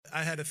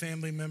I had a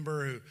family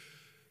member who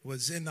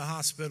was in the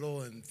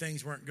hospital and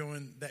things weren't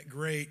going that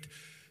great.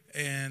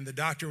 And the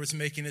doctor was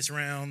making his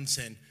rounds,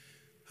 and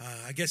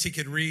I guess he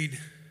could read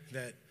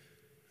that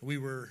we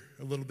were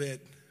a little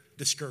bit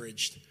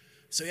discouraged.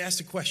 So he asked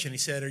a question. He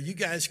said, "Are you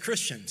guys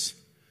Christians?"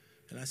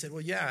 And I said,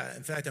 "Well, yeah.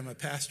 In fact, I'm a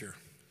pastor."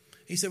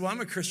 He said, "Well, I'm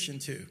a Christian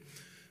too.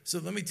 So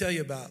let me tell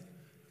you about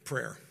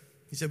prayer."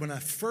 He said, "When I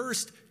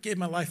first gave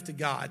my life to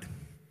God,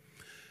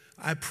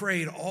 I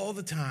prayed all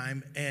the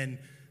time, and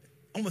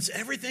almost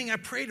everything I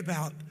prayed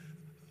about,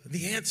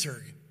 the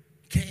answer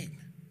came.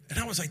 And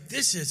I was like,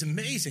 this is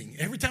amazing.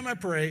 Every time I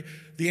pray,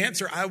 the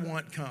answer I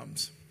want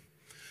comes.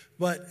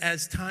 But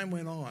as time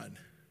went on,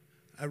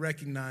 I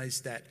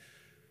recognized that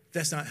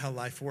that's not how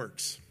life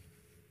works.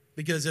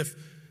 Because if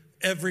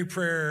every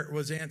prayer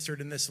was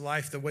answered in this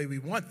life the way we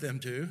want them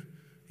to,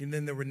 and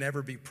then there would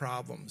never be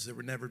problems. There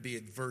would never be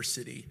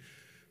adversity.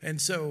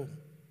 And so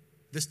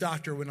this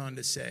doctor went on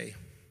to say,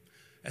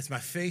 as my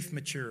faith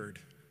matured,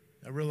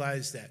 I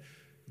realized that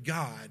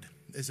God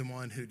is the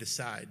one who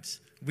decides.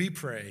 We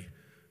pray,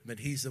 but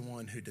he's the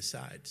one who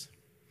decides.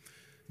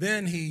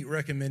 Then he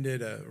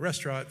recommended a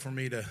restaurant for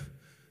me to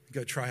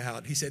go try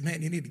out. He said,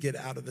 "Man, you need to get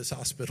out of this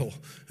hospital.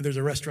 And there's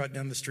a restaurant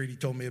down the street." He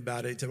told me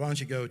about it. He said, "Why don't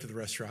you go to the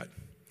restaurant?"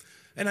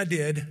 And I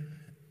did.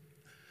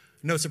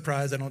 No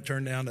surprise, I don't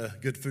turn down a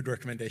good food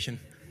recommendation.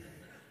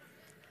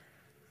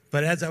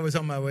 But as I was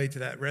on my way to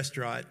that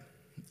restaurant,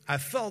 I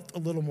felt a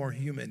little more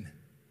human.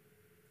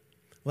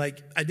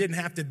 Like I didn't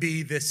have to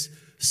be this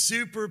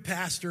super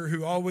pastor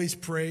who always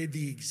prayed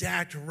the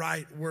exact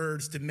right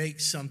words to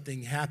make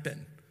something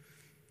happen.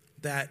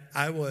 That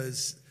I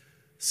was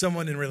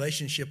someone in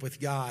relationship with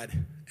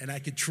God, and I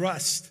could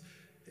trust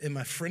in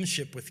my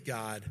friendship with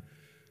God,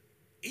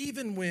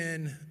 even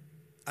when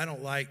I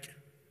don't like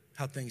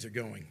how things are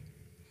going.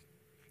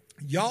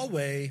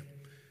 Yahweh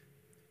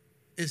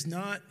is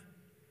not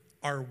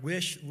our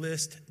wish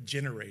list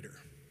generator.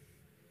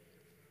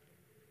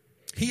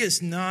 He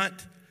is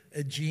not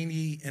a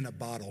genie in a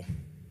bottle.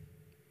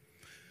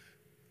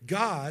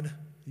 God,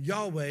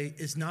 Yahweh,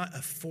 is not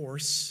a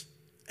force,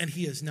 and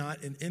he is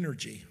not an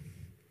energy.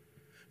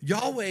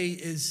 Yahweh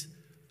is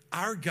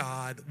our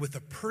God with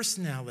a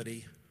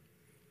personality,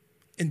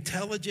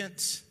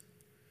 intelligence,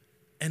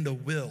 and a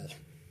will.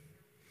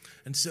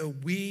 And so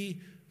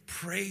we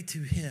pray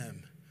to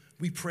him.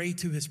 We pray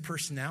to his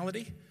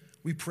personality,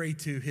 we pray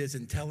to his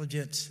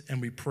intelligence,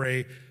 and we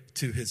pray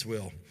to his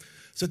will.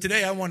 So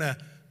today I want to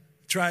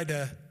try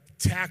to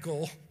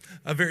tackle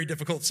a very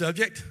difficult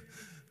subject,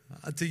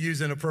 to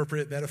use an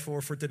appropriate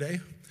metaphor for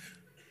today,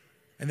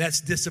 and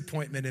that's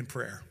disappointment in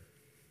prayer.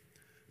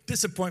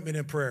 Disappointment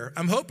in prayer.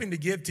 I'm hoping to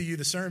give to you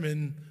the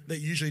sermon that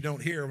you usually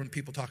don't hear when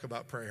people talk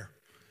about prayer.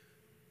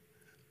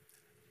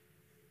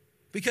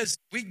 Because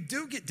we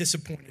do get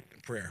disappointed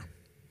in prayer.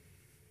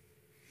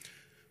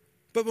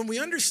 But when we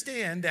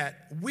understand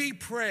that we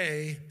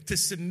pray to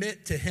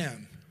submit to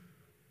him,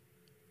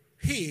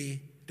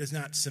 he does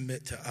not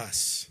submit to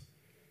us.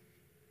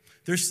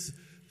 There's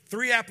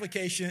three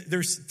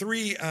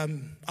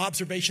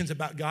observations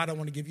about God I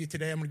want to give you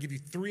today. I'm going to give you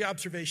three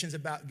observations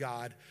about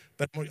God,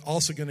 but I'm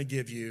also going to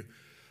give you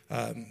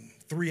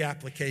three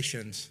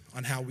applications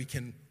on how we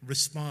can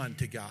respond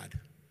to God.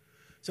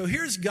 So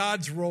here's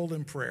God's role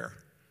in prayer.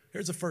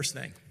 Here's the first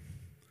thing.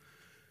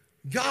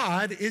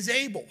 God is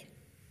able.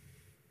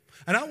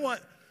 And I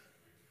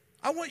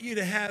want you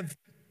to have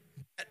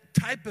that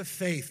type of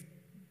faith.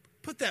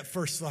 Put that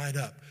first slide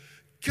up.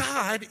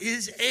 God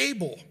is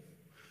able.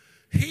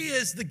 He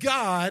is the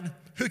God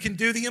who can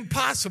do the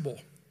impossible.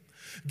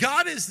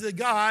 God is the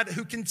God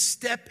who can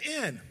step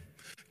in.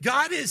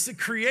 God is the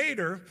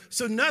creator,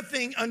 so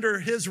nothing under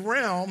his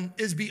realm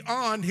is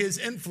beyond his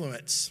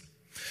influence.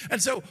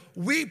 And so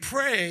we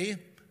pray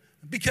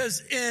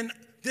because in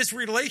this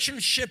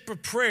relationship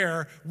of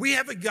prayer, we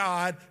have a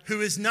God who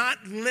is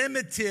not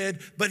limited,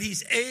 but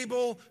he's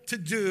able to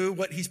do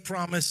what he's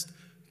promised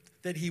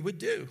that he would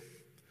do.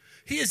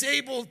 He is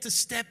able to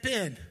step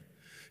in.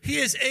 He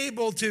is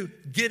able to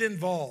get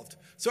involved.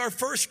 So our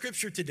first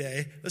scripture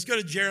today, let's go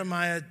to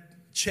Jeremiah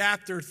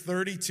chapter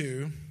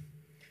 32.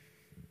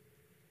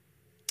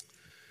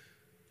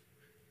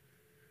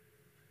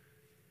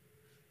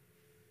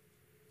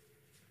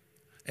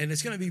 And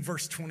it's going to be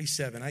verse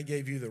 27. I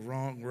gave you the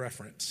wrong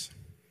reference.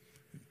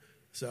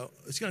 So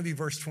it's going to be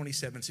verse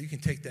 27, so you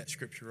can take that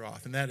scripture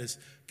off. And that is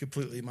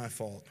completely my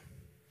fault.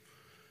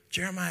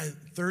 Jeremiah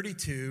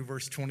 32,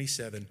 verse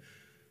 27.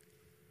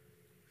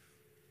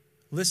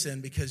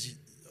 Listen, because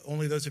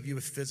only those of you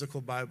with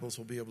physical Bibles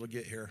will be able to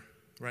get here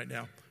right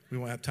now. We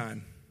won't have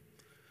time.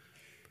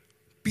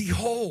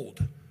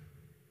 Behold,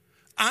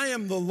 I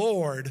am the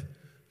Lord,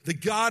 the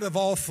God of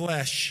all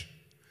flesh.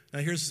 Now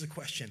here's the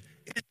question.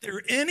 Is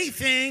there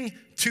anything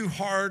too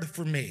hard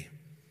for me?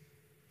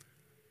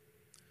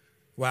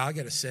 Wow, I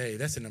got to say,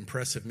 that's an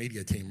impressive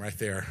media team right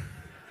there.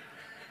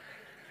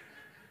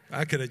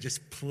 I could have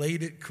just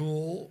played it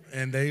cool,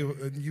 and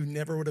you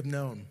never would have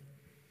known.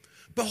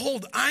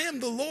 Behold, I am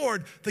the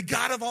Lord, the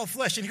God of all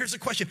flesh. And here's the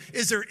question.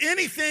 Is there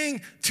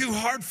anything too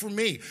hard for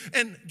me?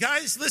 And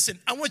guys, listen,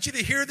 I want you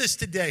to hear this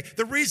today.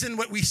 The reason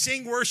we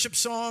sing worship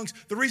songs,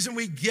 the reason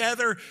we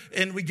gather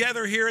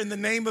here in the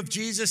name of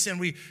Jesus and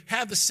we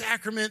have the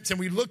sacraments and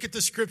we look at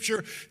the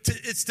scripture,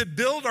 it's to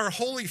build our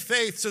holy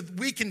faith so that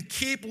we can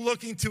keep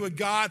looking to a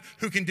God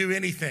who can do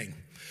anything.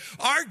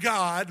 Our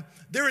God,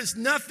 there is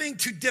nothing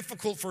too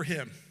difficult for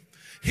him.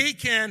 He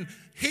can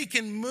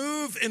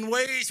move in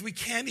ways we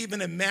can't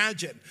even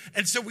imagine.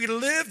 And so we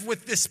live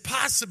with this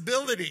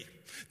possibility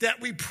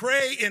that we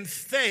pray in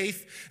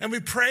faith and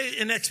we pray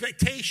in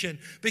expectation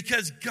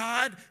because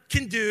God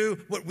can do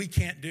what we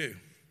can't do.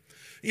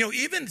 You know,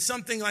 even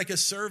something like a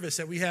service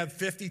that we have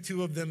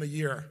 52 of them a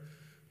year,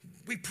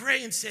 we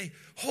pray and say,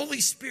 Holy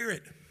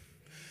Spirit,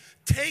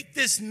 take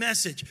this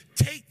message,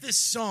 take this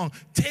song,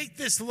 take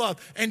this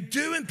love, and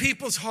do in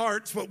people's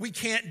hearts what we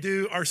can't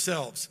do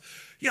ourselves.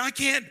 You know, I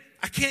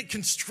can't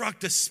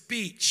construct a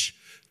speech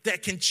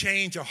that can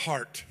change a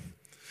heart.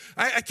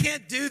 I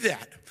can't do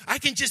that. I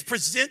can just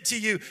present to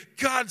you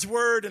God's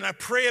word and I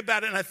pray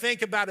about it and I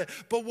think about it.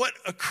 But what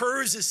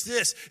occurs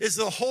is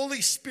the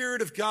Holy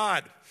Spirit of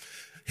God.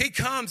 He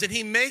comes and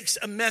he makes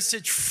a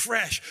message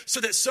fresh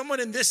so that someone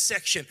in this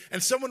section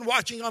and someone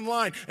watching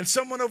online and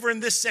someone over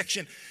in this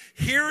section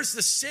hears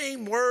the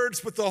same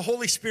words, but the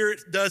Holy Spirit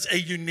does a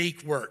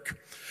unique work.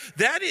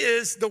 That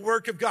is the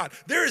work of God.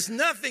 There is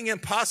nothing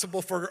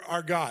impossible for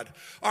our God.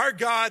 Our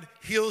God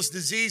heals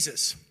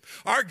diseases.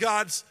 Our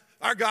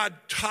God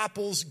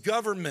topples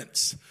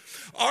governments.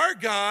 Our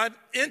God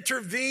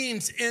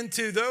intervenes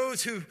into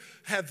those who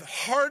have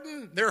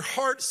hardened their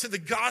hearts to the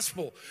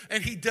gospel,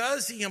 and he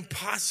does the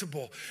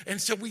impossible. And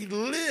so we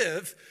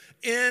live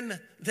in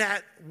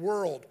that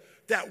world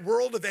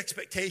of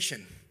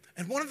expectation.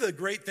 And one of the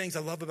great things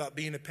I love about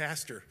being a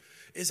pastor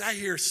is I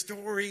hear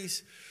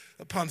stories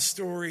upon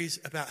stories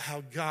about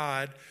how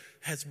God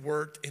has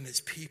worked in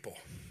his people.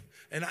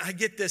 And I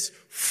get this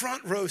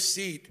front row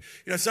seat,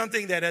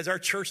 something that as our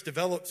church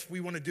develops, we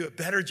want to do a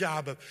better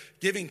job of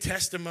giving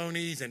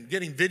testimonies and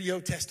getting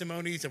video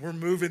testimonies, and we're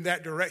moving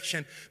that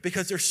direction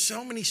because there's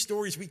so many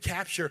stories we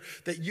capture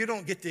that you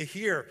don't get to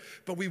hear,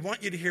 but we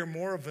want you to hear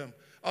more of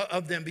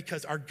them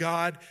because our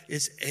God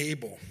is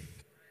able.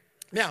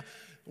 Now,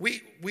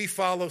 we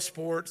follow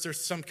sports.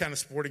 There's some kind of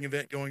sporting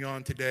event going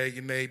on today.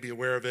 You may be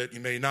aware of it. You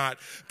may not.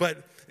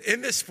 But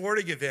in this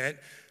sporting event,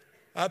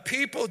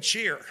 people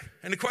cheer.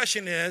 And the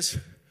question is,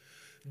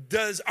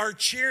 does our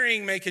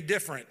cheering make a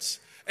difference?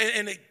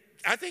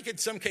 I think in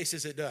some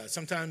cases it does.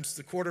 Sometimes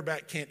the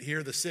quarterback can't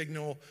hear the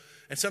signal.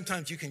 And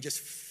sometimes you can just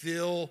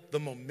feel the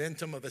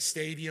momentum of a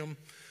stadium.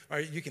 Or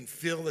you can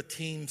feel the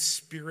team's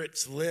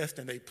spirits lift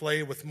and they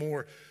play with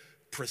more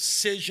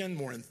precision,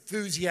 more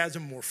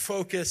enthusiasm, more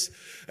focus.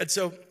 And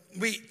so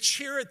we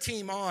cheer a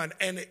team on,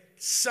 and it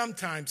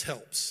sometimes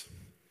helps.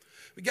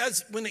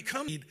 Because when it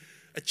comes to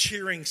a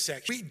cheering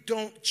section, we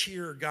don't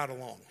cheer God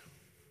along.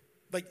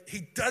 Like,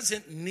 he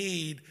doesn't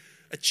need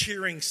a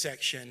cheering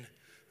section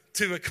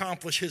to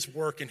accomplish his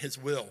work and his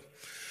will.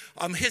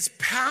 His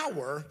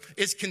power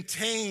is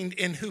contained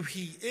in who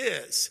he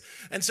is.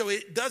 And so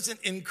it doesn't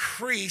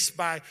increase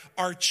by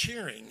our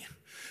cheering.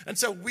 And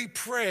so we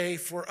pray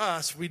for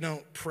us, we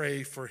don't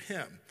pray for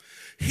him.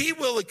 He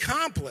will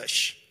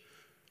accomplish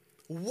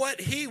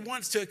what he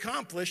wants to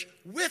accomplish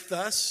with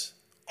us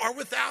or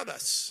without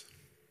us.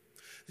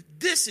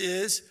 This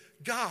is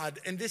God,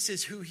 and this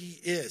is who he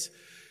is.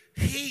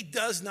 He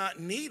does not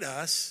need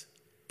us,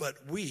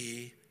 but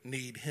we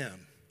need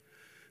him.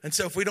 And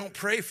so if we don't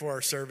pray for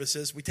our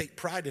services, we take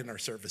pride in our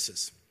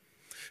services.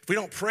 If we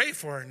don't pray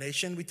for our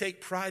nation, we take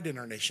pride in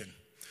our nation.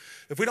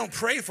 If we don't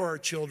pray for our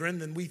children,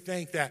 then we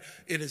think that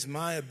it is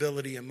my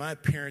ability and my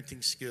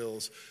parenting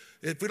skills.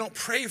 If we don't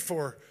pray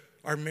for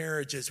our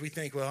marriages, we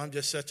think, well, I'm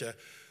just such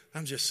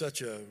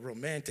a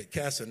romantic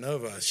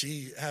Casanova.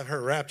 She have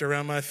her wrapped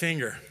around my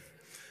finger.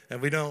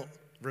 And we don't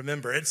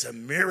remember it's a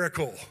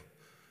miracle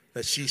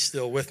that she's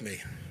still with me.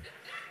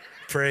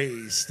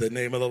 Praise the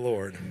name of the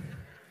Lord.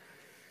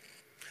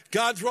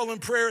 God's role in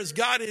prayer is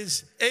God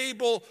is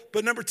able,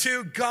 but number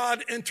two,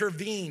 God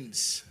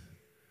intervenes.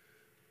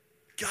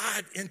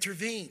 God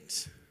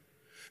intervenes.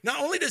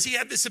 Not only does he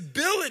have this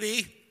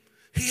ability,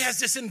 he has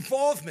this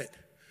involvement.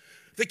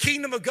 The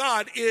kingdom of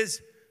God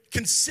is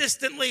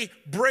consistently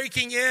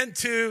breaking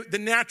into the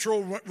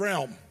natural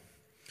realm.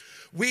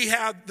 We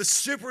have the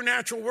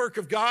supernatural work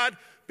of God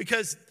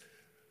because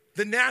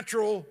the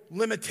natural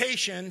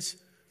limitations,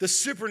 the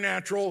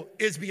supernatural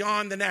is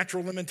beyond the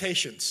natural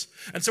limitations.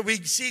 And so we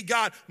see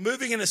God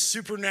moving in a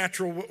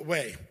supernatural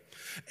way.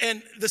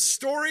 And the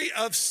story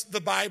of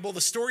the Bible,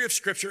 the story of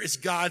Scripture is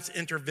God's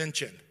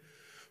intervention.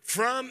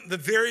 From the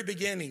very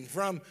beginning,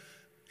 from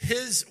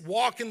his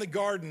walk in the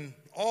garden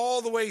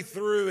all the way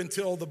through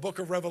until the book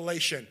of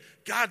Revelation,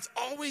 God's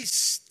always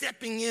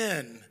stepping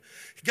in.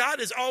 God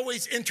is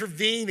always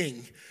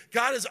intervening.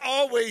 God is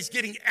always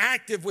getting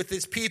active with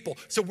his people.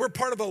 So we're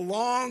part of a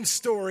long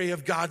story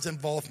of God's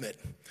involvement.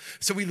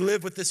 So we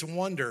live with this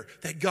wonder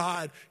that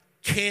God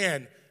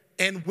can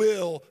and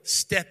will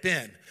step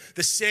in.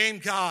 The same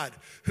God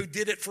who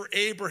did it for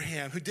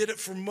Abraham, who did it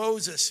for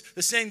Moses,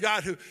 the same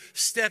God who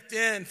stepped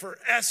in for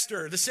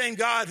Esther, the same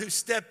God who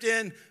stepped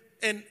in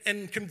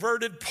and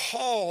converted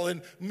Paul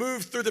and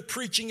moved through the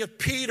preaching of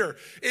Peter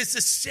is the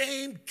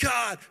same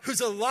God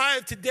who's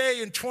alive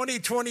today in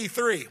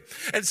 2023.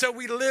 And so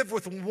we live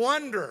with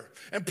wonder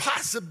and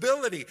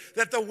possibility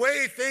that the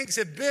way things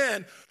have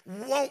been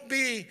won't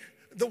be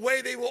the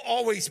way they will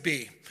always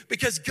be,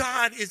 because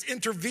God is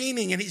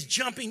intervening and he's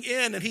jumping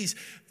in and he's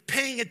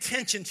paying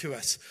attention to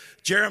us.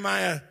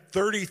 Jeremiah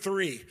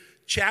 33,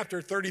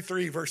 chapter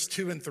 33, verse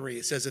 2 and 3,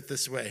 it says it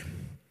this way.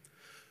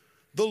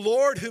 The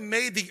Lord who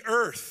made the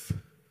earth,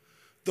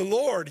 the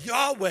Lord,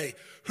 Yahweh,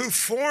 who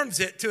forms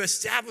it to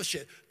establish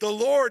it, the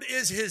Lord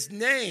is his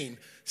name,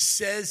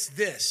 says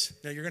this.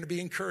 Now you're going to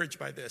be encouraged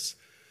by this.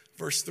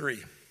 Verse 3.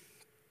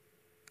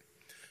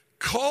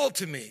 Call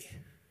to me,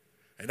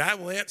 and I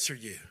will answer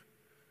you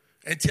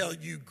and tell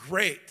you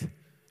great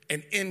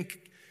and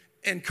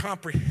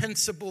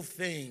incomprehensible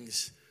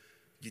things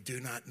you do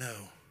not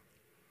know.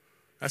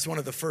 That's one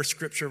of the first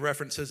scripture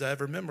references I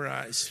ever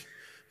memorized.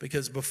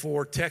 Because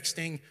before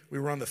texting, we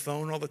were on the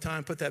phone all the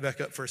time. Put that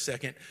back up for a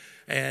second.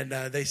 And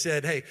they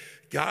said, hey,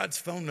 God's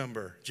phone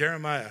number,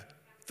 Jeremiah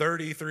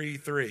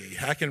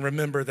 33:3. I can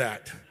remember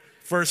that.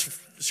 First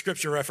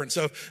scripture reference.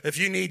 So if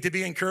you need to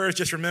be encouraged,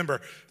 just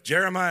remember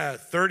Jeremiah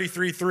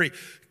 33:3.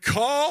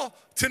 Call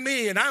to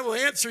me and I will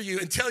answer you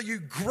and tell you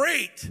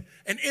great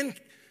and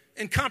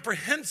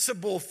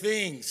incomprehensible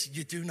things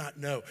you do not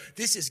know.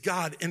 This is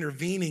God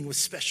intervening with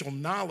special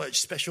knowledge,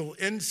 special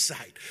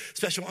insight,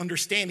 special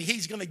understanding.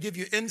 He's going to give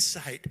you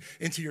insight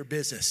into your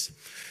business.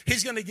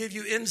 He's going to give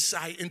you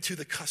insight into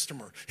the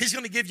customer. He's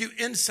going to give you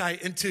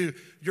insight into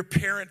your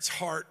parent's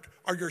heart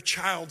or your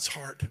child's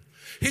heart.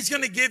 He's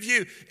going to give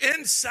you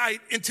insight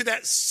into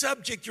that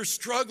subject you're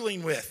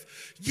struggling with.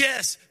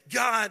 Yes,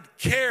 God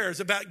cares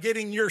about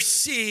getting your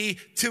C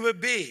to a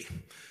B.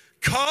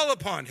 Call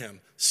upon him.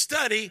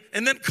 Study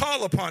and then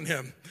call upon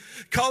him.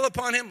 Call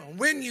upon him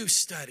when you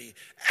study,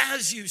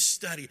 as you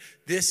study.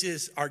 This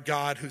is our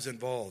God who's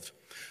involved.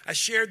 I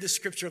shared this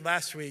scripture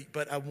last week,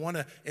 but I want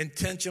to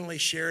intentionally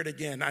share it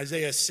again.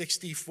 Isaiah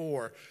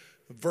 64,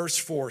 verse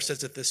 4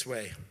 says it this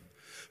way.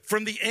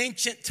 From the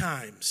ancient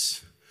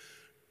times,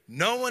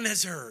 no one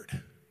has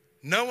heard,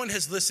 no one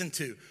has listened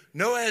to,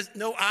 no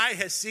eye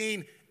has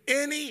seen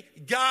any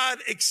God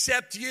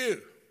except you,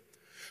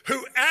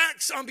 who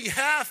acts on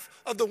behalf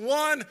of the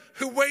one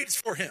who waits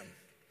for him.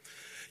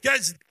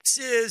 Guys, this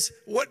is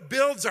what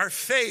builds our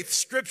faith.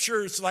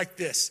 Scriptures like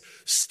this,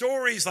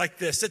 stories like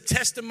this, a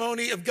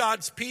testimony of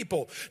God's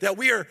people, that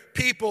we are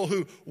people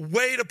who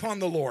wait upon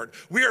the Lord.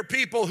 We are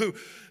people who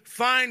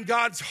find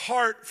God's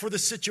heart for the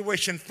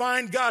situation,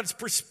 find God's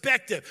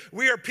perspective.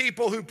 We are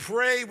people who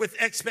pray with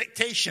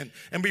expectation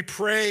and we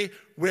pray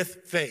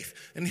with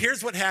faith. And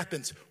here's what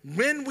happens.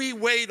 When we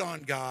wait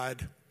on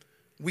God,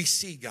 we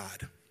see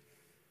God.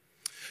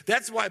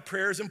 That's why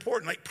prayer is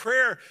important. Like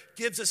prayer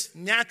gives us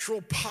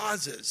natural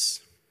pauses,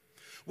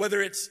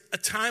 whether it's a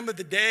time of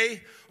the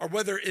day or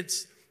whether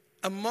it's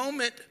a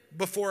moment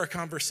before a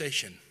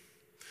conversation.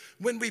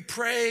 When we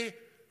pray,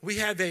 we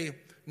have a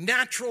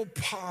natural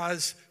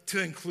pause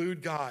to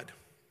include God.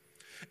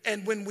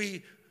 And when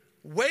we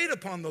wait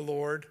upon the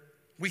Lord,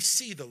 we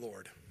see the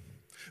Lord.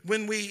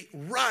 When we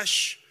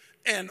rush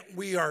and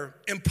we are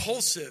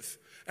impulsive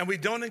and we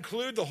don't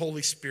include the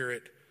Holy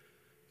Spirit,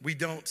 we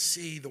don't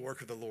see the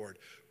work of the Lord.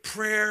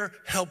 Prayer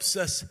helps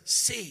us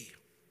see.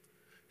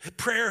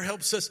 Prayer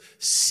helps us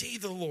see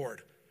the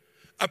Lord.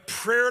 A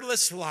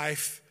prayerless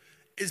life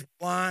is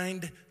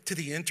blind to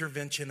the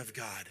intervention of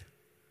God.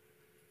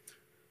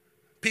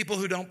 People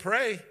who don't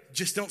pray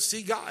just don't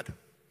see God.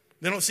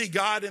 They don't see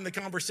God in the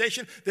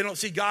conversation. They don't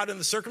see God in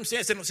the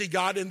circumstance. They don't see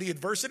God in the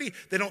adversity.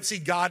 They don't see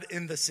God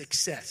in the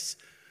success.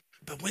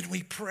 But when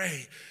we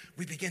pray,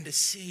 we begin to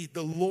see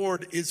the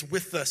Lord is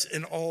with us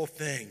in all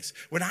things.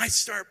 When I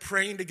start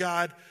praying to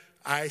God,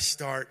 I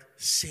start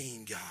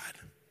seeing God.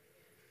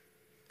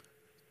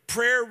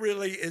 Prayer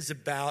really is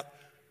about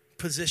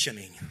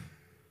positioning.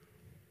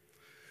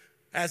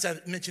 As I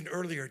mentioned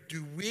earlier,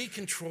 do we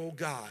control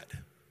God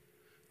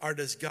or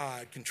does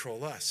God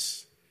control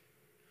us?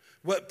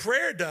 What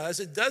prayer does,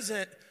 it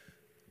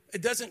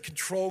doesn't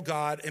control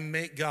God and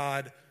make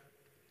God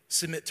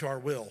submit to our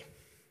will.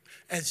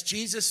 As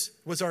Jesus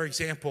was our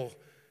example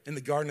in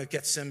the Garden of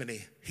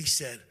Gethsemane, he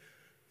said,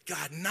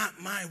 God, not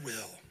my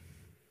will,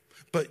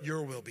 but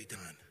your will be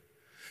done.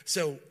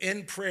 So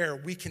in prayer,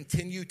 we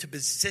continue to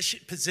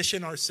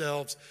position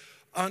ourselves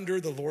under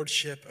the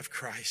lordship of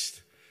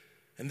Christ.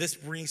 And this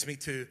brings me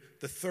to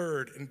the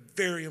third and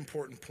very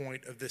important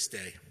point of this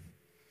day.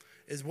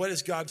 Is what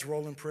is God's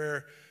role in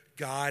prayer?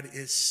 God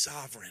is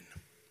sovereign.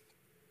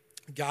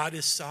 God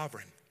is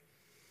sovereign.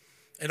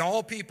 And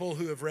all people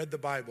who have read the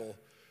Bible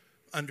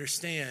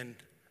understand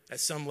at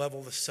some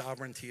level the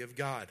sovereignty of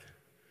God.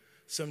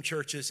 Some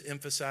churches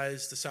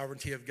emphasize the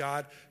sovereignty of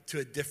God to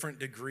a different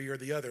degree or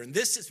the other. And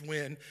this is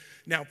when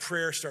now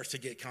prayer starts to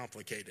get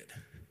complicated.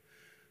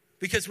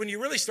 Because when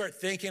you really start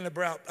thinking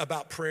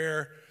about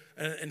prayer,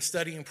 and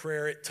studying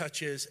prayer, it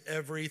touches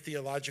every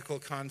theological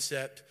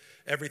concept,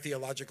 every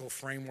theological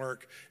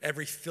framework,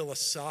 every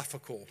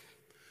philosophical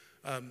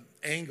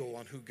angle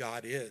on who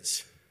God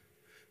is.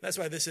 That's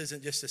why this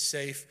isn't just a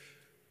safe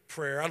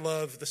prayer. I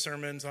love the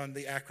sermons on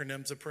the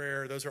acronyms of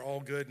prayer. Those are all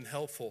good and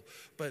helpful.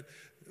 But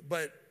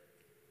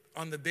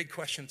on the big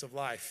questions of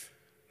life,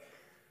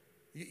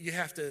 you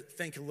have to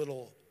think a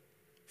little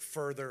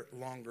further,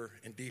 longer,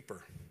 and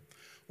deeper.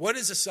 What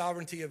is the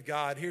sovereignty of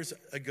God? Here's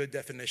a good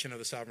definition of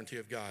the sovereignty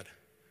of God.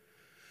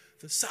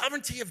 The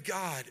sovereignty of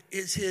God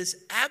is his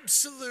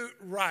absolute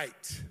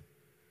right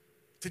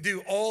to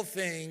do all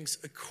things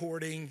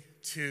according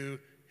to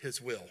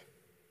his will.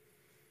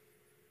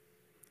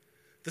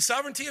 The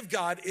sovereignty of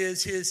God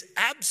is his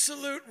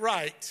absolute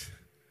right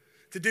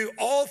to do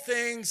all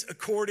things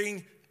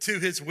according to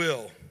his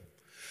will.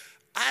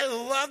 I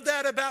love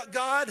that about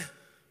God,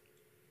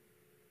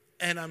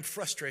 and I'm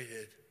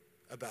frustrated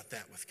about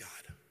that with God.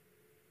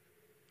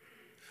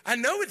 I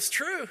know it's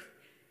true.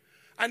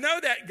 I know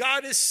that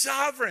God is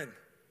sovereign,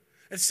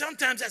 and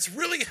sometimes that's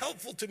really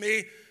helpful to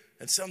me,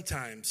 and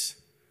sometimes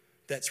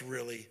that's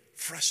really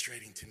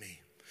frustrating to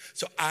me.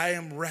 So I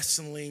am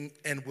wrestling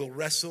and will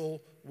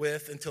wrestle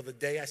with until the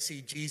day I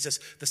see Jesus,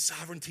 the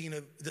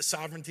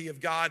sovereignty of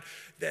God,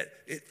 that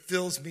it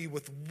fills me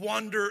with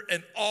wonder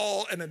and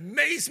awe and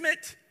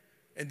amazement,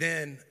 and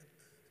then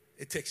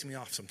it ticks me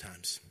off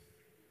sometimes.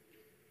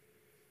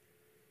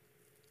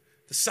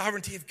 The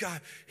sovereignty of God.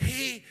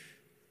 He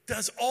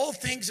does all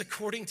things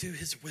according to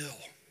his will.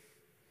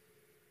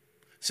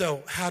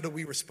 So how do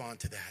we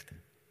respond to that?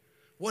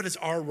 What is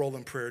our role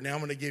in prayer? Now I'm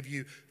going to give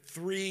you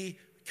 3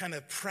 kind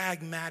of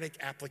pragmatic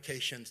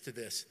applications to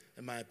this,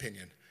 in my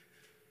opinion.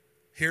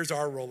 Here's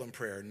our role in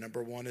prayer.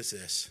 Number 1 is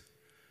this: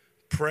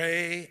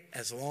 pray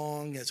as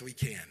long as we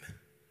can.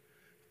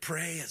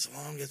 Pray as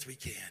long as we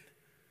can.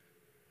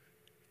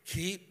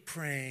 Keep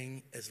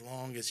praying as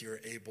long as you're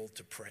able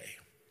to pray.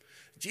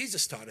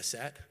 Jesus taught us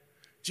that.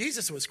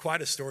 Jesus was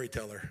quite a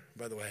storyteller,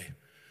 by the way.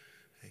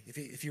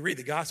 If you read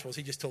the Gospels,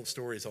 he just told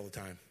stories all the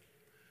time.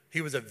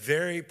 He was a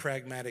very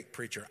pragmatic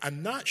preacher.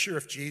 I'm not sure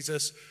if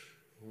Jesus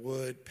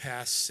would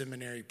pass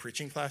seminary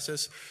preaching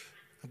classes,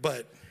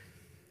 but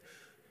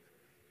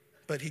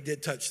he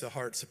did touch the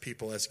hearts of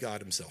people as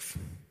God himself.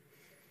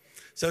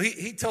 So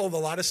he told a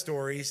lot of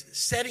stories.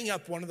 Setting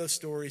up one of those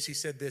stories, he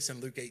said this in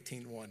Luke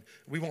 18:1.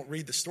 We won't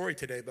read the story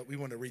today, but we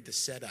want to read the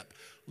setup.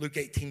 Luke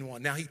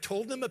 18:1. Now he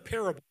told them a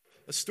parable,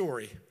 a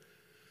story,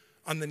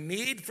 on the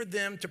need for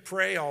them to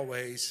pray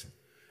always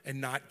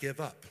and not give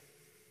up.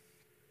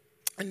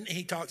 And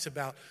he talks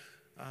about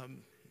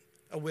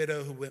a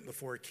widow who went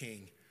before a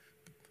king.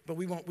 But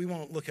we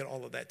won't look at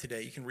all of that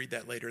today. You can read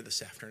that later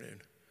this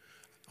afternoon.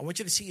 I want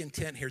you to see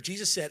intent here.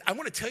 Jesus said, I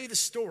want to tell you the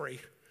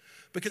story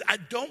because I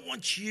don't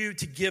want you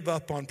to give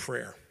up on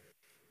prayer.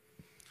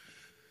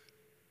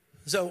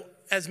 So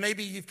as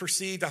maybe you've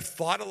perceived, I've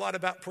thought a lot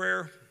about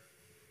prayer.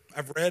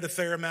 I've read a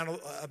fair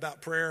amount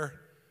about prayer.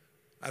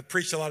 I've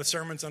preached a lot of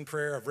sermons on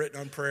prayer. I've written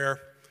on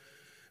prayer.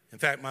 In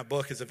fact, my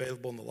book is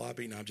available in the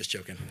lobby. No, I'm just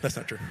joking. That's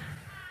not true.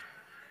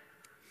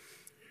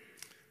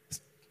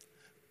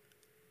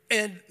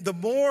 And the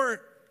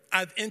more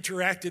I've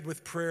interacted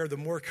with prayer, the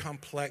more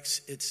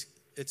complex it's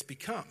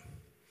become.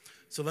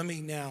 So let me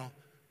now,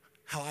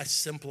 how I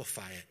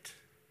simplify it.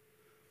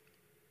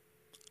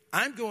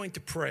 I'm going to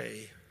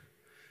pray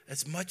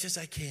as much as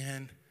I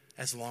can,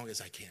 as long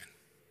as I can.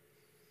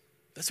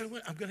 That's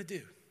what I'm going to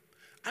do.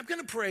 I'm going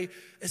to pray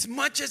as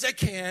much as I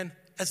can,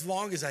 as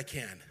long as I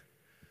can.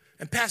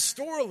 And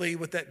pastorally,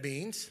 what that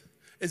means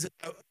is that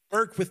I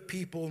work with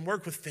people and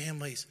work with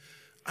families.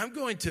 I'm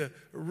going to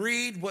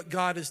read what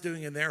God is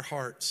doing in their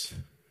hearts,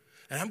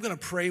 and I'm going to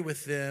pray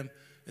with them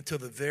until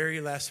the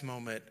very last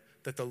moment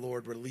that the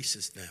Lord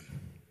releases them.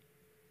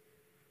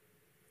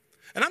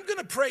 And I'm going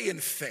to pray in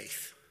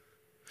faith.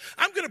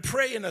 I'm going to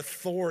pray in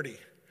authority.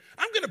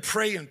 I'm going to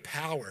pray in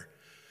power.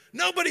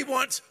 Nobody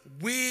wants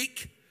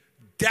weak,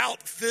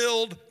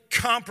 doubt-filled,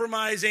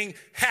 compromising,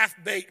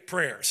 half-baked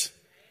prayers.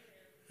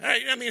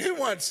 Right? I mean, who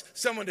wants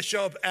someone to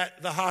show up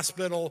at the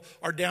hospital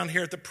or down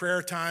here at the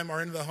prayer time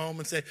or into the home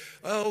and say,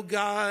 oh,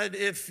 God,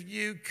 if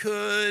you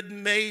could,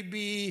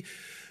 maybe,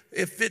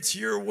 if it's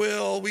your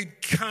will,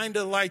 we'd kind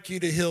of like you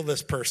to heal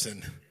this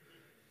person.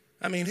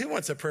 I mean, who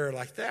wants a prayer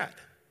like that?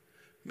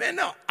 Man,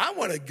 no, I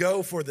want to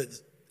go for the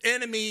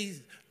enemy.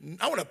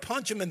 I want to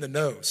punch him in the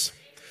nose.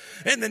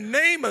 In the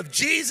name of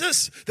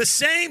Jesus, the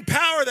same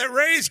power that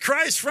raised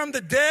Christ from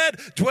the dead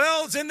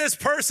dwells in this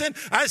person.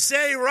 I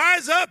say,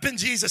 rise up in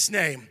Jesus'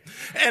 name.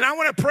 And I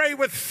want to pray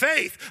with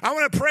faith. I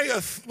want to pray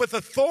with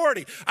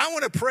authority. I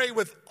want to pray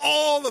with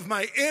all of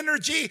my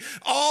energy,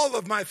 all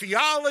of my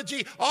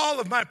theology, all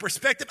of my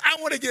perspective.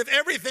 I want to give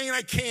everything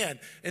I can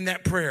in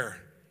that prayer.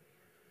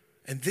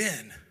 And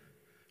then,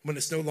 when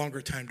it's no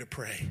longer time to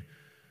pray,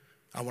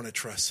 I want to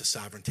trust the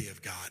sovereignty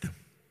of God.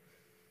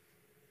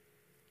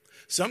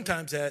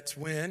 Sometimes that's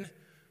when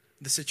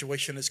the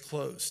situation is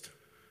closed.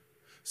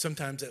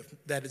 Sometimes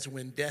that is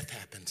when death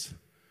happens.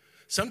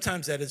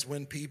 Sometimes that is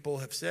when people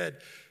have said,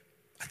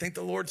 I think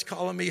the Lord's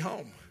calling me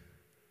home.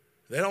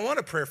 They don't want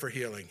a prayer for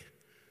healing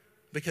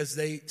because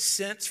they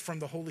sense from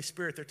the Holy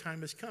Spirit their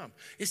time has come.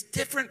 It's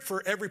different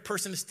for every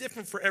person. It's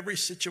different for every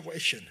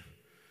situation.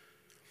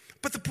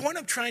 But the point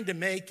I'm trying to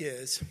make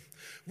is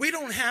we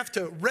don't have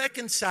to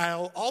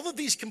reconcile all of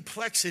these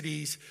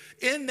complexities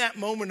in that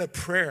moment of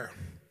prayer.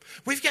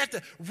 We've got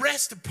to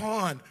rest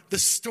upon the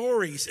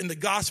stories in the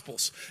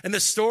Gospels and the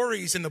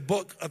stories in the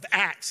book of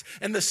Acts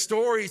and the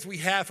stories we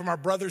have from our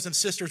brothers and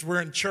sisters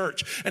we're in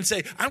church and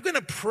say, I'm going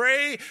to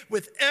pray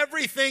with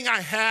everything I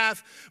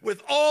have,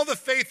 with all the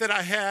faith that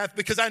I have,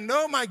 because I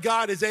know my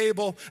God is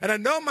able and I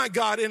know my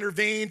God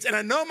intervenes and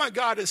I know my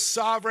God is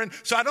sovereign.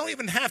 So I don't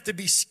even have to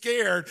be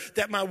scared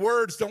that my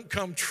words don't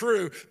come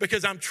true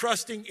because I'm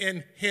trusting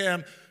in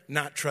him,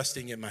 not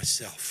trusting in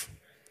myself.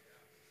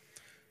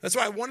 That's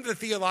why one of the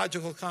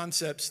theological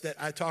concepts that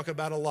I talk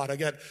about a lot,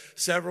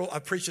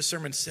 I've preached a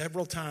sermon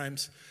several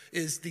times,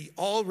 is the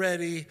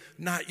already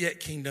not yet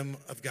kingdom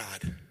of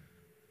God.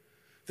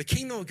 The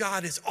kingdom of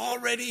God is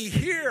already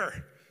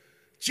here.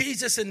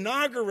 Jesus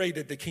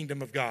inaugurated the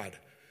kingdom of God.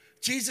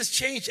 Jesus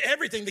changed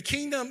everything. The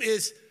kingdom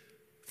is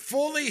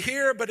fully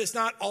here, but it's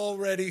not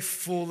already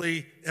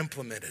fully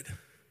implemented.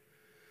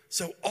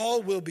 So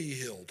all will be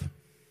healed.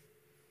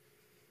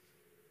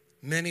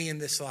 Many in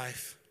this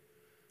life,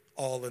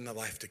 all in the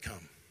life to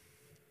come.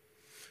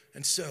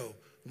 And so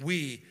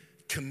we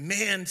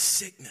command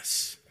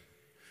sickness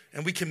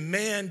and we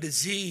command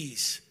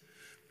disease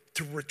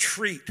to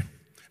retreat,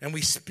 and we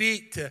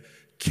speak to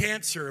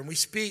cancer and we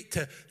speak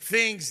to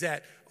things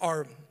that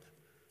are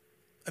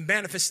a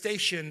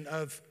manifestation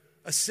of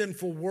a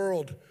sinful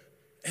world,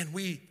 and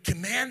we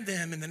command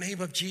them in the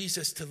name of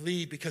Jesus to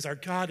leave because our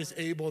God is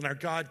able and our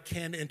God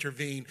can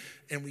intervene,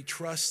 and we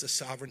trust the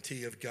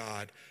sovereignty of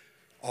God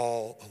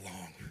all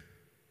along.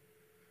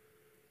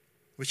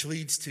 Which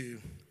leads to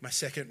my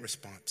second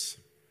response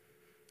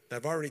that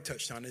I've already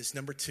touched on is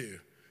number 2,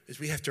 is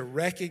we have to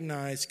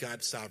recognize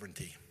God's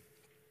sovereignty.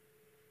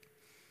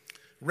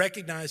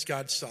 Recognize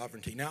God's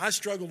sovereignty. Now, I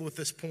struggled with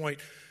this point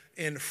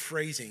in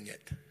phrasing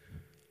it.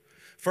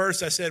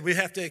 First, I said we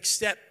have to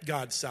accept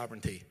God's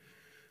sovereignty.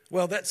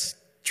 Well, that's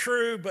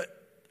true, but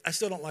I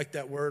still don't like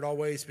that word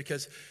always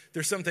because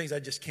there's some things I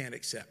just can't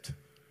accept.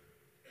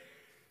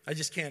 I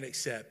just can't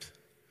accept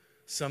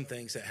some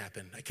things that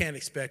happen. I can't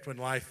expect when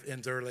life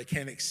ends early. I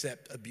can't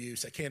accept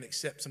abuse. I can't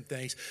accept some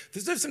things.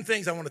 There's some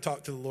things I want to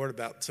talk to the Lord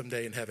about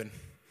someday in heaven.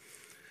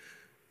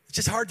 It's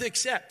just hard to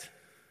accept.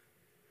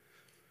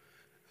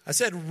 I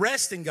said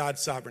rest in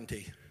God's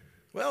sovereignty.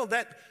 Well,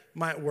 that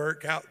might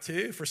work out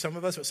too for some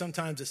of us, but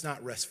sometimes it's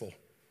not restful.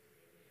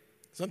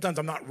 Sometimes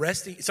I'm not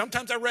resting.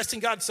 Sometimes I rest in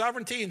God's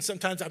sovereignty, and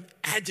sometimes I'm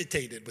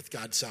agitated with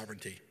God's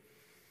sovereignty.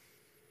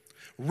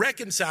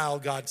 Reconcile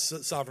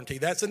God's sovereignty.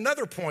 That's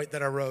another point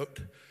that I wrote.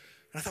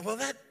 And I thought, well,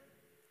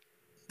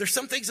 there's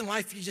some things in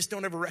life you just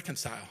don't ever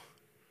reconcile.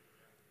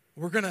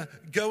 We're going to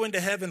go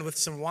into heaven with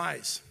some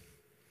whys.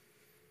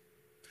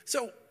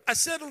 So I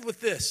settled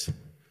with this.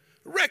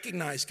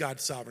 Recognize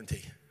God's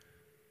sovereignty.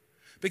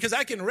 Because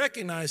I can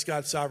recognize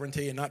God's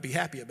sovereignty and not be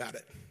happy about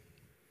it.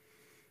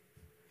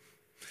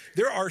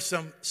 There are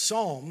some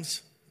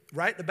Psalms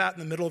right about in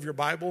the middle of your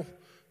Bible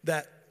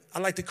that I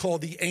like to call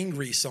the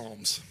angry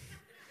Psalms.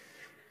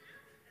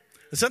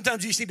 And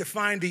sometimes you just need to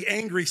find the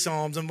angry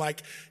Psalms. I'm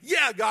like,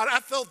 yeah, God, I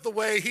felt the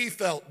way he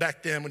felt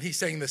back then when he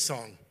sang this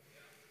song.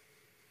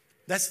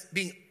 That's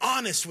being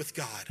honest with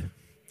God.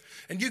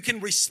 And you can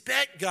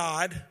respect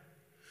God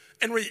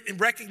and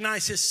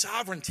recognize his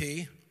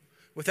sovereignty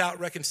without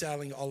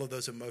reconciling all of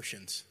those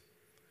emotions.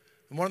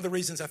 And one of the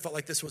reasons I felt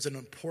like this was an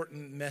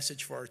important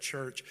message for our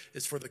church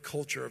is for the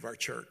culture of our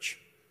church.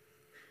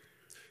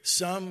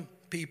 Some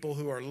people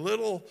who are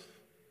little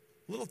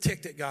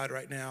ticked at God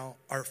right now,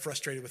 are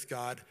frustrated with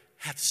God,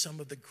 have some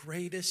of the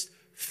greatest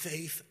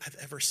faith I've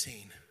ever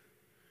seen.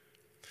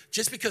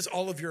 Just because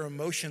all of your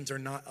emotions are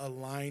not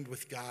aligned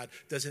with God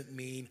doesn't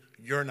mean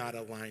you're not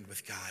aligned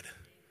with God.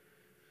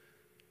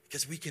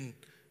 Because we can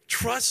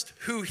trust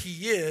who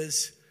he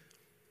is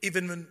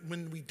even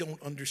when we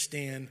don't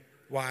understand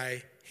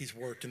why he's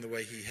worked in the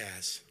way he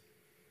has.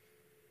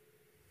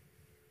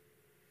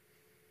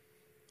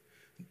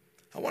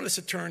 I want us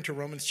to turn to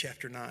Romans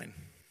chapter 9. I'm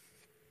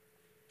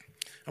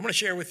going to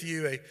share with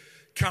you a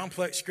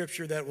complex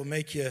scripture that will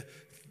make you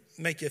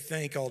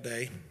think all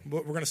day.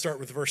 We're going to start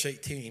with verse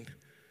 18.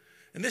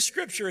 And this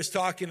scripture is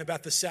talking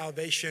about the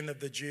salvation of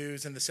the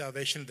Jews and the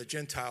salvation of the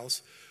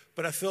Gentiles.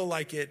 But I feel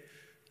like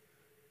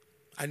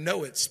I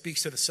know it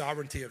speaks to the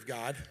sovereignty of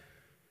God.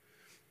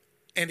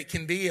 And it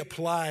can be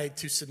applied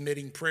to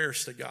submitting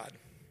prayers to God.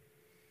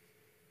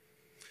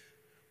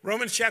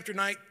 Romans chapter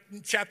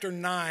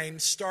 9,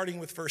 starting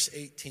with verse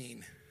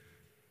 18.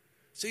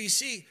 So you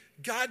see,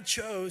 God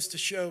chose to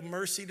show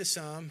mercy to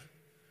some,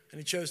 and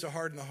he chose to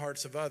harden the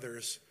hearts of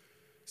others,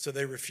 so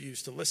they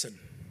refused to listen.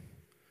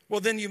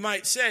 Well, then you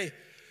might say,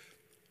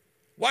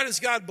 why does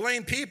God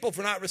blame people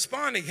for not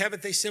responding?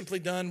 Haven't they simply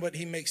done what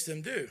he makes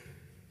them do?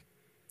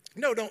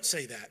 No, don't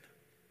say that.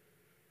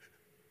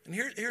 And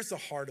here's the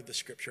heart of the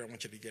scripture I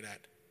want you to get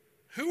at.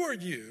 Who are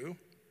you,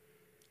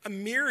 a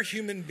mere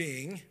human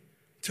being,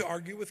 to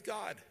argue with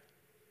God?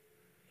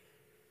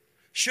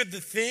 Should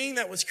the thing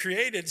that was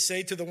created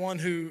say to the one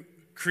who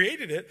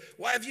created it,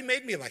 why have you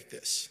made me like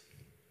this?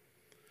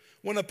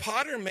 When a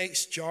potter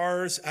makes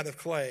jars out of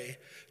clay,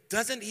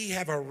 doesn't he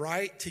have a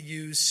right to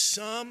use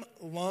some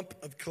lump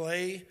of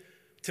clay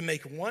to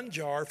make one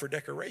jar for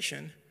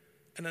decoration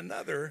and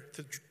another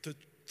to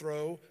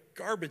throw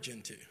garbage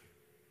into?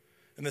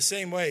 In the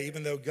same way,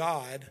 even though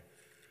God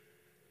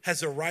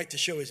has a right to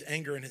show his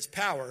anger and his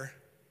power,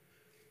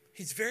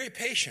 he's very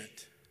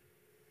patient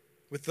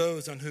with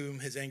those on whom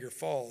his anger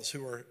falls,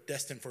 who are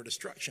destined for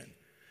destruction.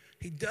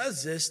 He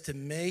does this to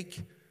make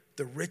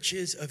the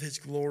riches of his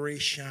glory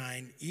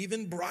shine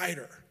even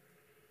brighter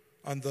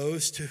on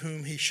those to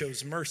whom he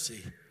shows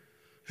mercy,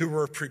 who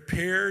were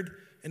prepared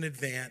in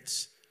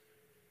advance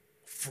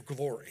for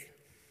glory.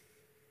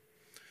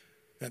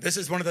 Now, this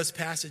is one of those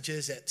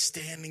passages that,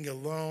 standing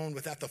alone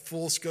without the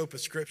full scope of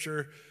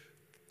Scripture,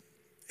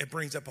 it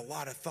brings up a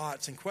lot of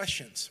thoughts and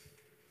questions.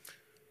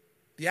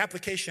 The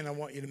application I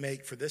want you to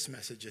make for this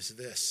message is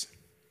this,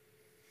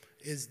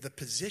 is the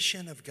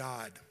position of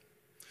God.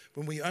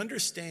 When we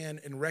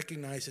understand and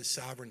recognize his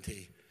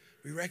sovereignty,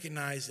 we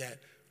recognize that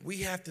we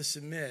have to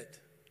submit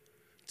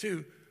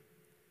to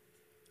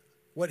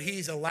what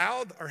he's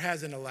allowed or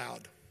hasn't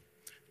allowed,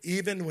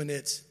 even when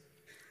it's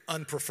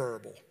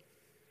unpreferable.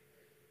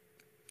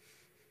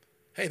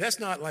 Hey, that's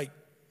not like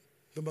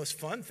the most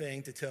fun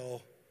thing to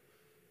tell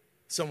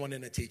someone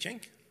in a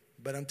teaching,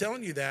 but I'm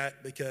telling you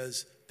that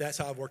because that's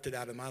how I've worked it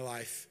out in my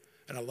life,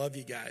 and I love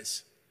you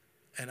guys,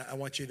 and I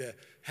want you to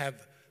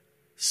have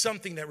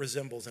something that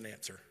resembles an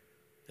answer.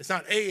 It's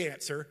not an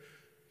answer,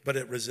 but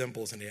it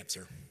resembles an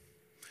answer.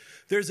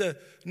 There's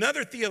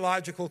another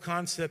theological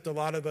concept a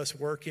lot of us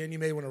work in. You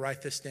may want to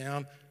write this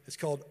down. It's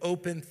called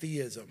open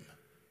theism.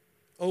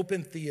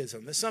 Open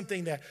theism. It's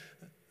something that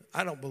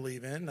I don't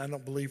believe in. I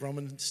don't believe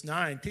Romans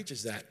 9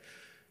 teaches that.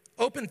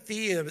 Open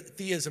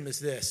theism is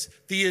this.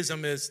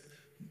 Theism is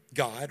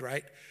God,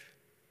 right?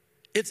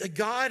 It's a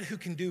God who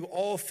can do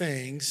all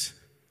things,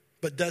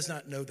 but does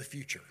not know the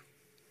future.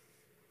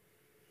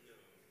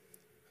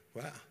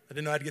 Wow, I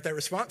didn't know I'd get that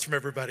response from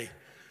everybody.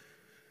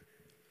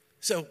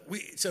 So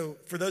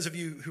for those of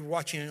you who are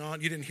watching on,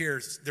 you didn't hear,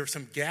 there was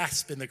some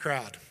gasp in the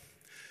crowd.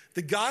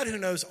 The God who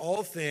knows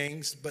all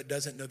things, but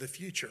doesn't know the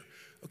future.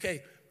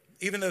 Okay,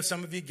 even though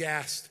some of you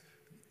gasped,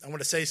 I want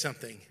to say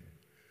something.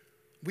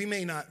 We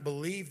may not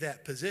believe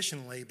that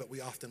positionally, but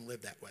we often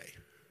live that way.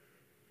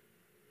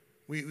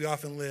 We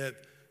often live,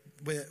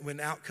 when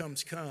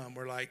outcomes come,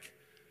 we're like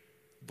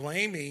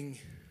blaming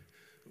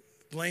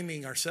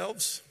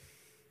ourselves,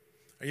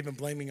 or even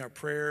blaming our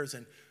prayers.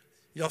 And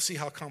y'all see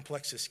how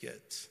complex this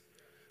gets.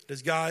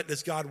 Does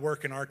God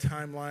work in our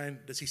timeline?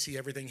 Does he see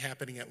everything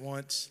happening at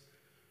once?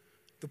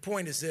 The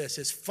point is this,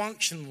 is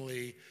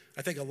functionally,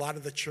 I think a lot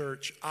of the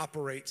church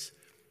operates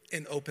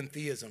in open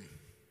theism,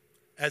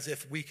 as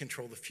if we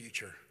control the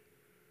future.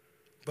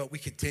 But we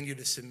continue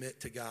to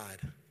submit to God,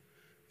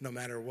 no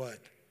matter what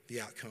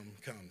the outcome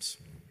comes.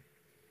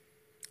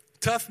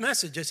 Tough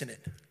message, isn't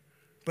it?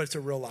 But it's a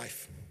real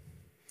life.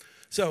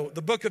 So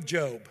the book of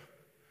Job.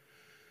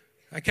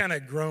 I kind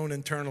of groan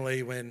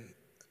internally when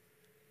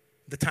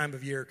the time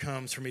of year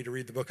comes for me to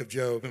read the book of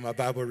Job in my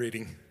Bible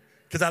reading.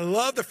 Because I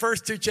love the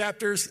first 2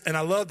 chapters and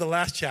I love the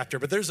last chapter,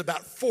 but there's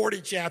about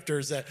 40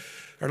 chapters that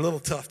are a little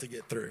tough to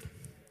get through.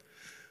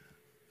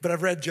 But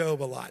I've read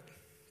Job a lot.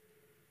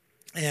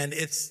 And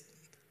it's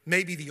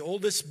maybe the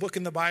oldest book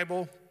in the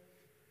Bible,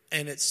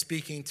 and it's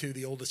speaking to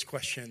the oldest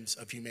questions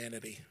of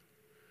humanity.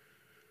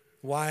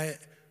 Why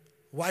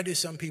do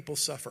some people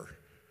suffer?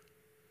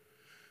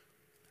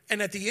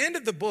 And at the end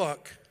of the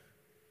book,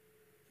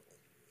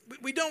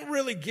 we don't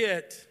really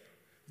get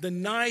the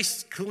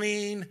nice,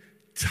 clean,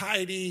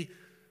 tidy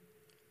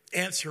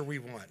answer we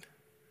want.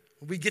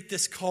 We get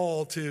this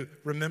call to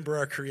remember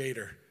our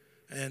Creator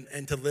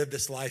and to live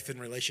this life in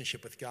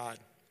relationship with God.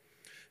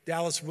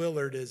 Dallas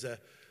Willard is a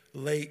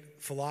late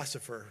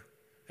philosopher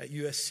at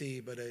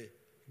USC, but a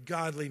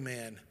godly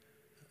man,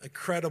 a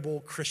credible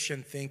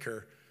Christian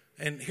thinker.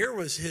 And here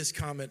was his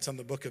comments on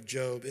the book of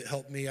Job. It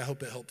helped me. I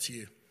hope it helps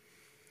you.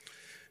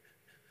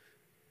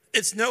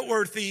 It's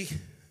noteworthy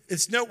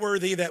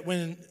that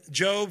when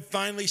Job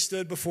finally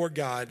stood before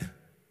God,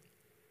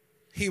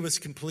 he was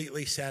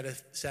completely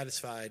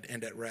satisfied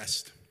and at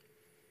rest.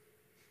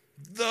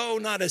 Though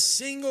not a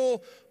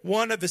single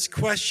one of his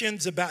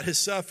questions about his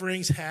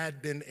sufferings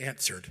had been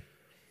answered.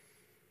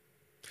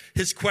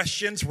 His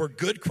questions were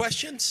good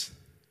questions.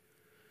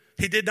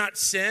 He did not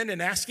sin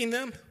in asking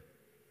them.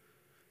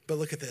 But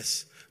look at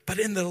this. But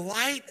in the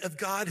light of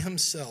God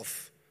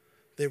himself,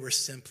 they were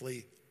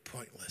simply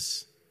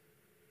pointless.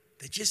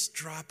 They just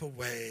drop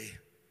away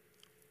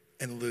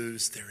and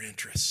lose their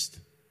interest.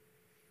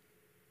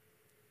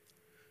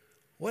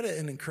 What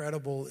an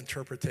incredible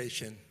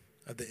interpretation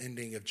of the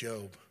ending of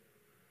Job.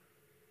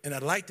 And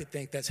I'd like to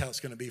think that's how it's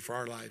going to be for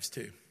our lives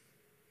too.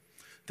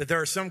 That there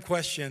are some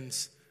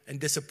questions and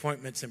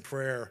disappointments in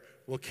prayer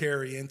will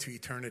carry into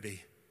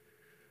eternity.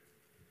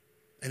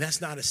 And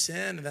that's not a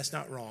sin and that's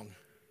not wrong.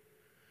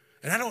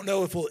 And I don't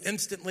know if we'll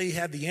instantly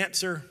have the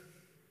answer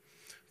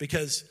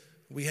because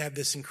we have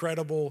this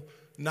incredible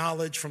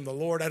knowledge from the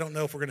Lord. I don't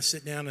know if we're going to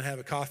sit down and have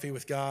a coffee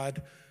with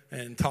God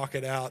and talk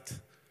it out.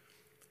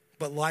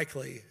 But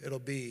likely it'll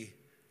be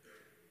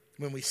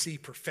when we see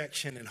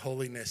perfection and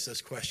holiness,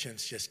 those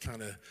questions just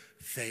kind of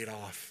fade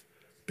off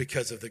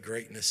because of the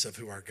greatness of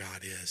who our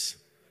God is.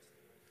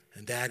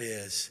 And that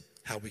is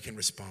how we can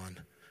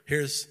respond.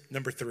 Here's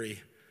number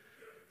 3.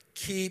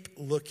 Keep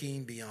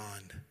looking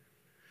beyond.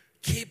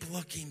 Keep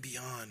looking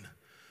beyond.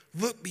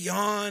 Look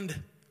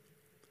beyond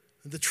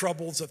the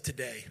troubles of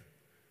today.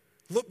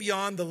 Look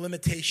beyond the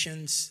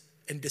limitations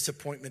and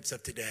disappointments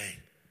of today.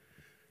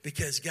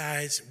 Because,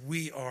 guys,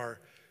 we are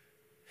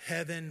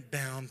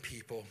heaven-bound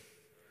people.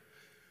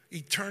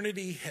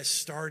 Eternity has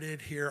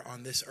started here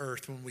on this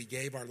earth when we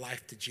gave our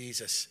life to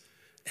Jesus.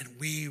 And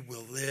we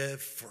will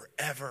live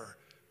forever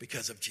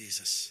because of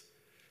Jesus.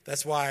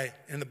 That's why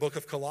in the book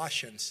of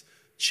Colossians,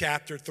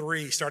 chapter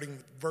 3, starting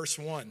verse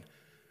 1,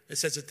 it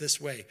says it this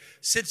way.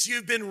 Since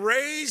you've been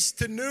raised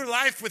to new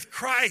life with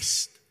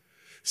Christ,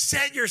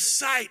 set your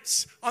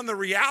sights on the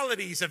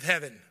realities of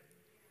heaven,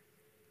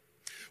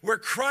 where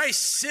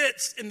Christ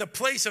sits in the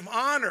place of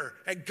honor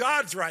at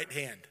God's right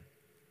hand.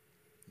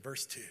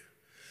 Verse 2.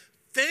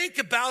 Think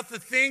about the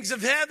things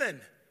of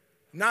heaven,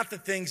 not the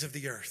things of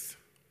the earth.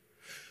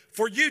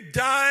 For you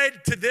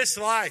died to this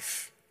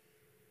life,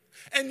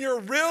 and your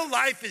real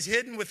life is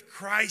hidden with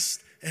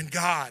Christ and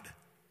God.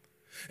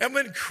 And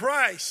when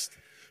Christ,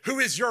 who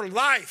is your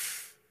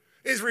life,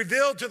 is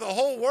revealed to the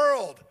whole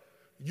world,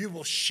 you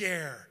will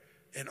share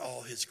in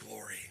all his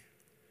glory.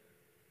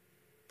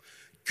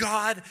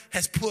 God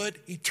has put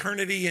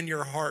eternity in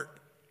your heart.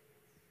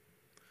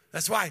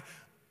 That's why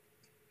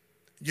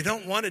you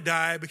don't want to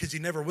die, because you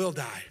never will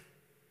die.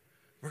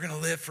 We're going to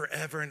live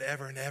forever and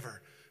ever and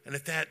ever. And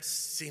if that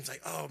seems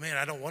like, oh man,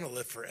 I don't want to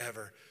live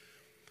forever.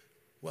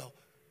 Well,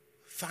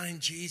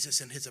 find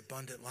Jesus and his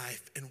abundant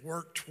life and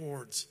work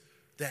towards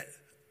that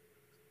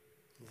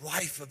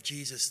life of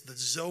Jesus, the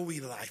Zoe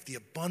life, the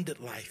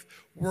abundant life,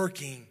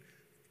 working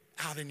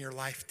out in your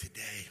life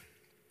today.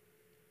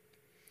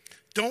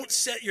 Don't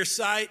set your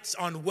sights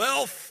on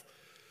wealth,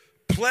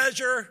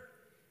 pleasure,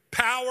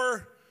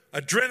 power,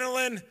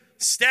 adrenaline,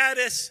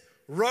 status,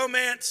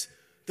 romance.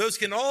 Those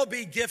can all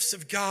be gifts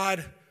of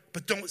God,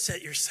 but don't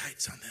set your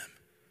sights on them.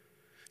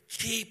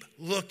 Keep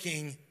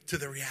looking to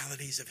the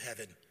realities of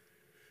heaven.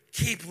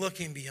 Keep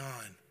looking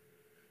beyond.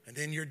 And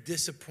then your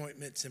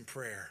disappointments in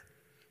prayer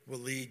will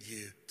lead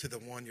you to the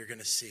one you're going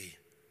to see.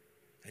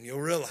 And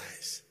you'll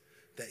realize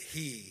that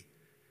he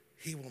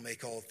will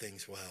make all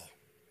things well.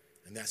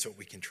 And that's what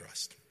we can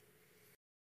trust.